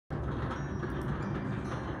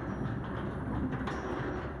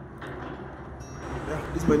Yeah,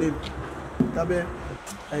 this is my name. Tabe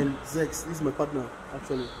and Zex. This is my partner,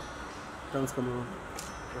 actually. Thanks, Cameroon.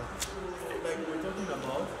 Yeah. Like we're talking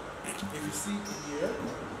about, if you see here,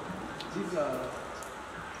 these are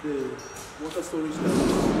the water storage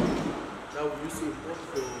that we used to import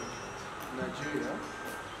from Nigeria.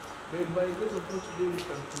 But by the grace of God today, we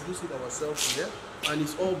can produce it ourselves here, and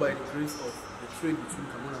it's all by the grace of the trade between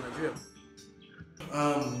Cameroon and Nigeria.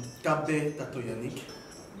 Tabe Tatoyanik,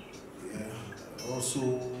 yeah, also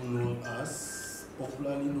known as,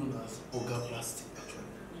 popularly known as Oga Plastic, actually.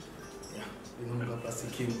 Yeah, the name Oga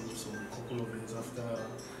Plastic came so a couple of years after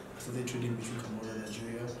I started trading between Cameroon and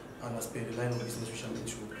Nigeria, and as per the line of business which I'm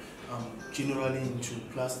into, generally into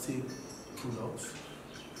plastic products,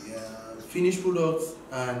 yeah, finished products,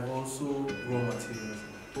 and also raw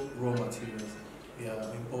materials.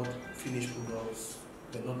 Yeah, import finished products,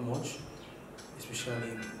 but not much,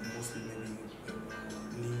 especially mostly maybe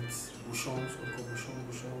leads, bouchons,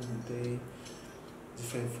 bouteille,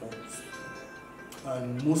 different forms,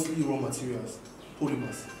 and mostly raw materials,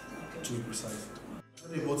 polymers, to be precise.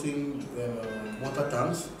 They're importing water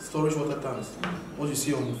tanks, storage water tanks. What you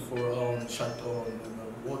see on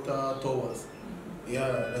water towers. Yeah,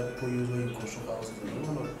 that people use when you construct houses.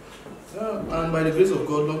 Yeah, and by the grace of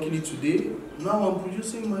God, luckily today, now I'm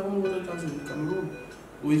producing my own water tanks in Cameroon,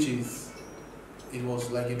 which is, it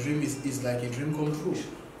was like a dream. It's like a dream come true.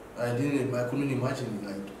 I couldn't imagine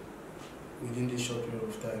like within this short period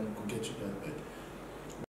of time we could get to that bed.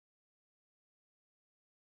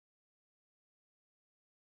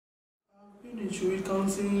 I've been into it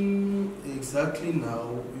counting exactly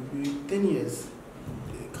now. It will be 10 years.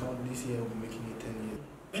 The count this year will be making it 10 years.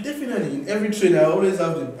 But definitely in every trade I always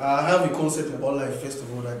have a concept about life, first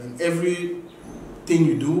of all, that in everything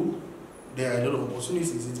you do there are a lot of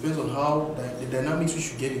opportunities. It depends on how the dynamics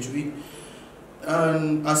which you get into it.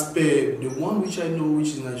 And as per the one which I know, which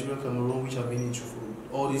is Nigeria, Cameroon, which I've been into for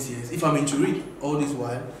all these years, if I'm into it all this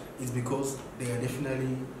while, it's because they are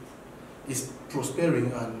definitely, it's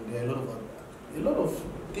prospering, and there are a lot of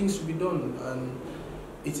things to be done, and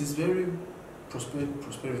it is very prospering,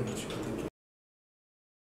 I think.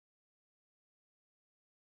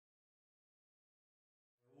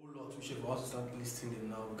 A whole lot, which if I want to start listing them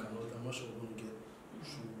now, we cannot. I'm not sure we're going to get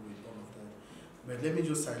through with all of that. But let me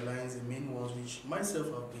just sideline the main ones which myself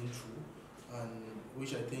have been through, and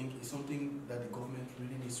which I think is something that the government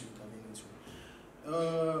really needs to intervene into.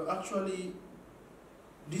 Actually,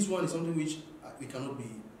 this one is something which we cannot be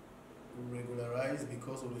regularized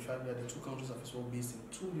because of the fact that the two countries are first of all based in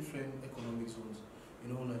two different economic zones.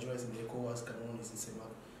 You know, Nigeria is in the ECOWAS, Cameroon is in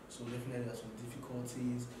Serie. So definitely there are some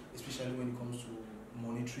difficulties, especially when it comes to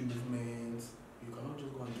monetary movements. You cannot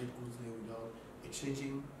just go and get goods there without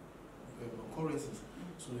exchanging currencies.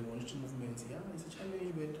 So the monetary movement, yeah, it's a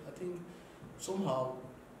challenge, but I think somehow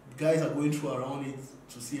guys are going through around it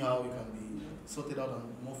to see how it can be sorted out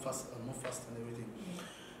and more fast and everything.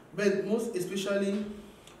 But most especially,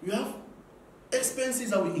 we have expenses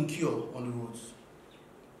that we incur on the roads.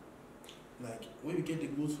 Like when we get the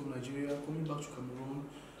goods from Nigeria coming back to Cameroon,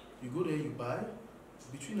 you go there, you buy.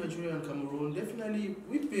 Between Nigeria and Cameroon, definitely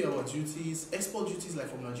we pay our duties, export duties, like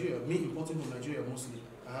from Nigeria, me importing from Nigeria mostly.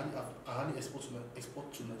 I hardly export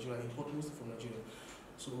to Nigeria, I import mostly from Nigeria.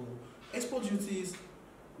 So export duties,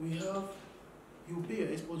 we have, you pay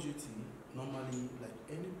your export duty normally like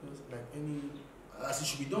any person, like any, as it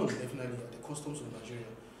should be done definitely at the customs of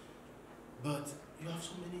Nigeria. But you have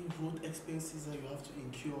so many road expenses that you have to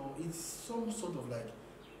incur. It's some sort of like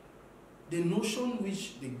the notion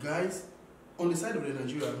which the guys on the side of the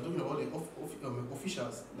Nigeria, I'm talking about the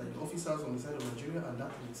officials, like the officers on the side of Nigeria and that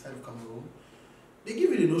on the side of Cameroon, they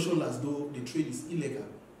give you the notion as though the trade is illegal,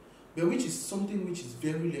 but which is something which is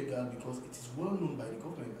very legal because it is well known by the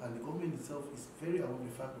government, and the government itself is very aware of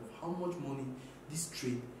the fact of how much money this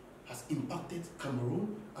trade has impacted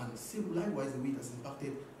Cameroon, and same likewise the way it has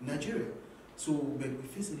impacted Nigeria. So, but we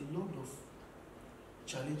face a lot of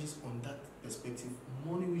challenges on that perspective.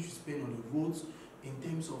 Money which you spend on the roads in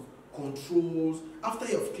terms of controls. After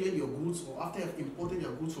you have cleared your goods, or after you have imported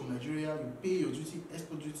your goods from Nigeria, you pay your duty,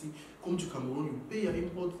 export duty. Come to Cameroon, you pay your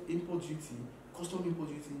import duty, custom import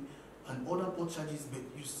duty, and other port charges. But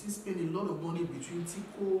you still spend a lot of money between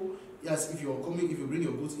Tico. Yes, if you bring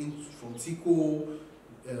your goods in from Tico,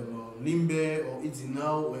 Limbe, or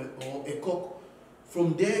Idzina, or Ekok,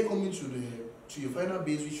 from there coming to your final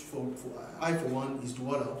base, which for one is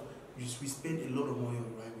Douala, we spend a lot of money on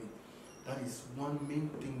the highway. That is one main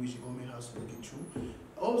thing which the government has to look into.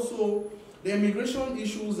 Also, the immigration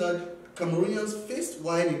issues that Cameroonians faced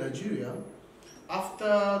while in Nigeria,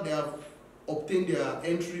 after they have obtained their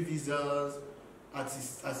entry visas, as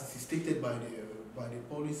is stated by the by the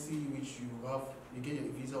policy which you get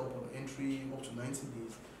your visa upon entry up to 90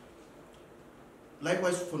 days.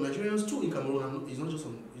 Likewise for Nigerians too in Cameroon, it's not just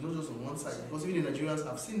on one side, because even the Nigerians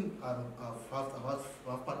I've seen, I've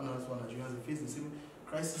have partners who are Nigerians, they face the same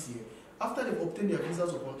crisis here. After they've obtained their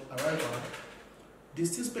visas upon arrival, they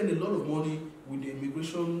still spend a lot of money with the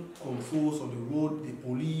immigration controls on the road, the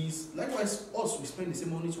police. Likewise, us, we spend the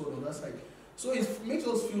same money too on the other side. So it makes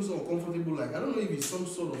us feel so uncomfortable. Like, I don't know if it's some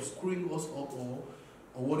sort of screwing us up or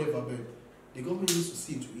whatever, but the government needs to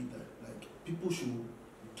see to it that like people should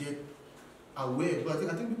get aware. But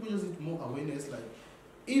I think people just need more awareness. Like,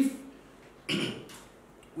 if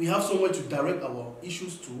we have somewhere to direct our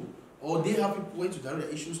issues to, or they have people where to direct their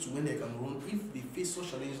issues to when they can run, if they face such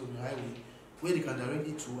challenges on the highway, where they can direct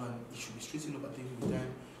it to, and it should be straightened up, I think with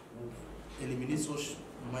time will eliminate such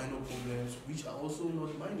minor problems, which are also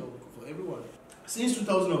not minor for everyone. Since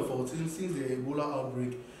 2014, since the Ebola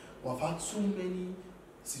outbreak, we've had so many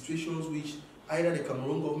situations which either the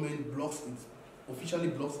Cameroon government officially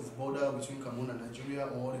blocks its border between Cameroon and Nigeria,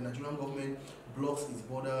 or the Nigerian government blocks its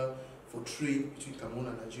border for trade between Cameroon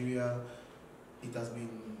and Nigeria. It has been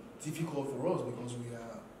difficult for us because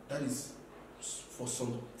that is, for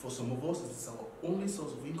some of us, it's our only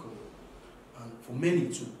source of income, and for many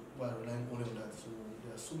too, who are relying only on that. So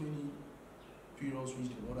there are so many periods which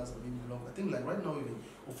the borders are being blocked. I think like right now, even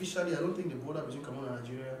officially, I don't think the border between Cameroon and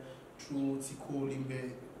Nigeria through Tiko,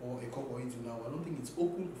 Limbe, or Ekok or Itu now, I don't think it's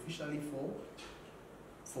open officially for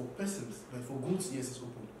persons, but for goods, yes, it's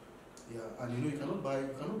open. Yeah, and you cannot buy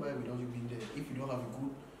without you being there. If you don't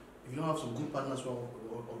have some good partners who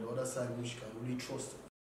are on the other side which you can really trust.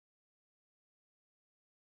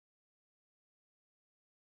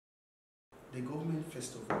 The government,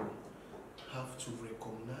 first of all, have to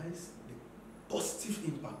recognize the positive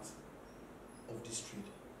impact of this trade.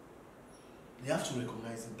 They have to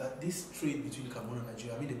recognize it, that this trade between Cameroon and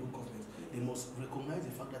Nigeria, the both governments, they must recognize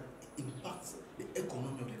the fact that it impacts the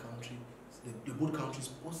economy of the country, the both countries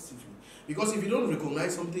positively. Because if you don't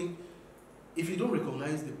recognize something, if you don't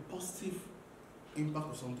recognize the positive impact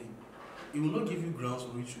of something, it will not give you grounds for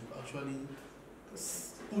which you actually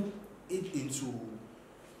put it into,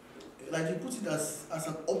 like you put it as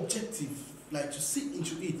an objective, like to see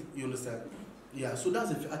into it, you understand? Yeah, so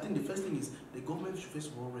I think the first thing is the government should first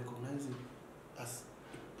of all recognize it as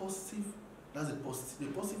a positive, the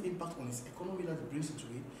positive impact on its economy that it brings into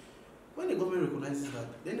it. When the government recognizes that,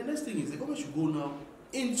 then the next thing is the government should go now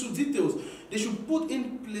into details. They should put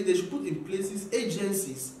in places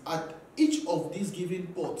agencies at each of these given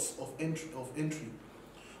ports of entry,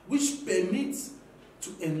 which permits to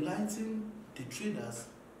enlighten the traders,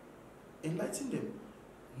 enlighten them,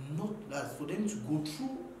 not that for them to go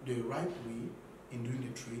through the right way in doing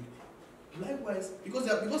the trade. Likewise, because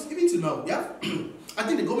even till now, I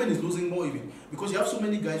think the government is losing more even because you have so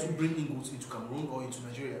many guys who bring in goods into Cameroon or into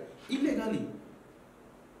Nigeria illegally.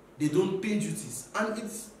 They don't pay duties, and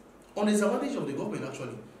it's on the disadvantage of the government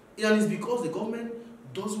actually, and it's because the government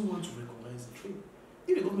doesn't want to recognize the trade.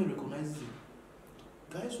 If the government recognizes it,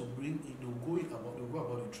 guys will go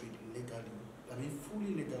about the trade legally,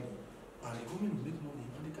 fully legally, and the government will make money,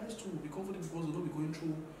 and the guys too will be comfortable because they'll not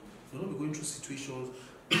be going through situations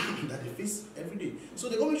that they face every day. So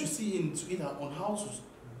the government should see into it on how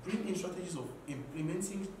to bring in strategies of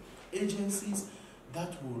implementing agencies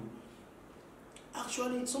that will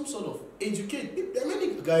actually some sort of educate. There are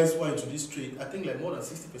many guys who are into this trade. I think like more than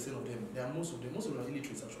 60% of them, most of them are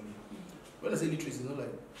illiterates actually. When I say illiterates, it's not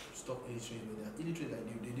like stop illiterate, but they are illiterate,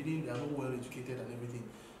 like they are not well educated and everything.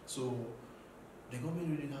 So the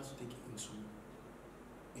government really has to take it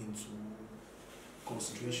into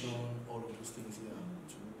consideration, all of those things here,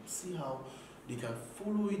 to see how they can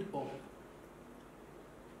follow it up.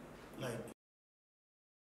 Like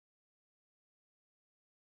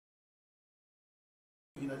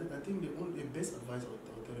I think the best advice I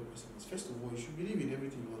would tell a person is, first of all, you should believe in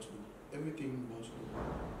everything you want to do. Everything you want to do,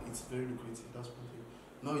 it's very lucrative. That's one thing.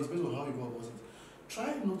 Now it depends on how you go about it.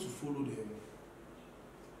 Try not to follow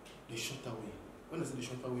the shorter way. When I say the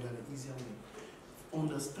shorter way, that's the easier way.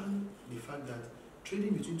 Understand the fact that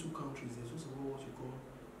trading between two countries is also what you call,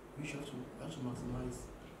 we have to maximize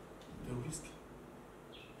the risk.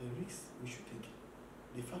 The risk we should take.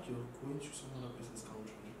 The fact you're going to some other person's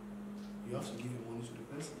country, you have to give your money to the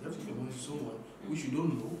person. You have to give your money to someone which you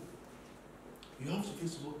don't know. You have to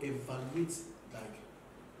first of all evaluate, like,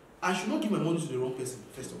 I should not give my money to the wrong person,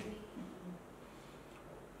 first of all.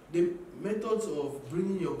 The methods of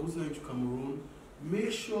bringing your goods now into Cameroon,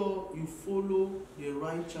 make sure you follow the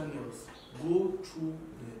right channels. Go through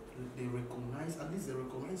the recognized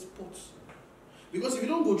ports. Because if you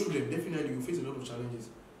don't go through them, definitely you face a lot of challenges.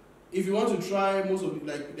 if you want to try most of it,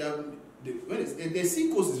 like the sea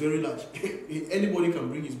coast is very large. Anybody can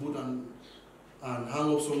bring his boat and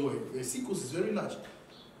hang up somewhere. The sea coast is very large,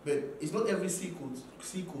 but it's not every sea coast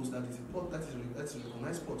that is a port, that is a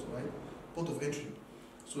recognized port, right? Port of entry.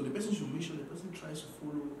 So the person should make sure the person tries to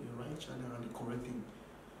follow the right channel and the correct thing.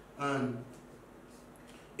 And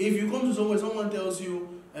if you come to somewhere, someone tells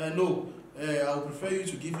you, no, I'll prefer you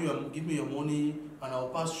to give me your money and I'll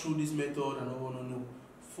pass through this method and no.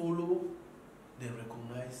 Follow the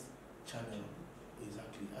recognized channel.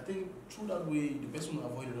 Exactly. I think through that way, the person will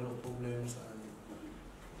avoid a lot of problems and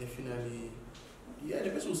definitely, the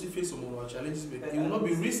person will still face some of our challenges, but it will not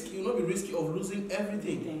be risky of losing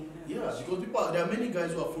everything. Yeah, because there are many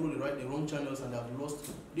guys who have followed the wrong channels and have lost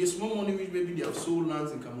the small money which maybe they have sold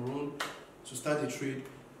lands in Cameroon to start a trade.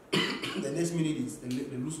 The next minute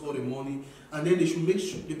they lose all the money, and then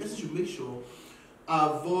the person should make sure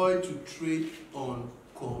avoid to trade on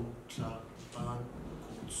contraband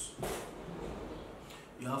goods.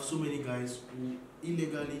 You have so many guys who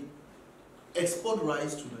illegally export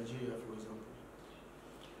rice to Nigeria, for example.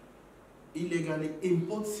 Illegally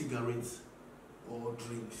import cigarettes or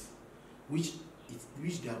drinks, which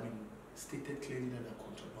they have been stated clearly that are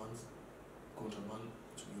contraband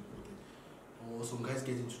to be imported. Or some guys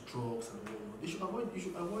get into drugs and whatnot. You should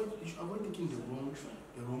avoid taking the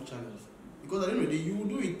wrong channels. Because at the end of the day, you will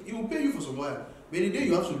do it. It will pay you for some while. But the day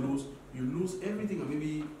you have to lose, you lose everything and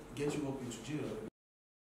maybe get you up into jail.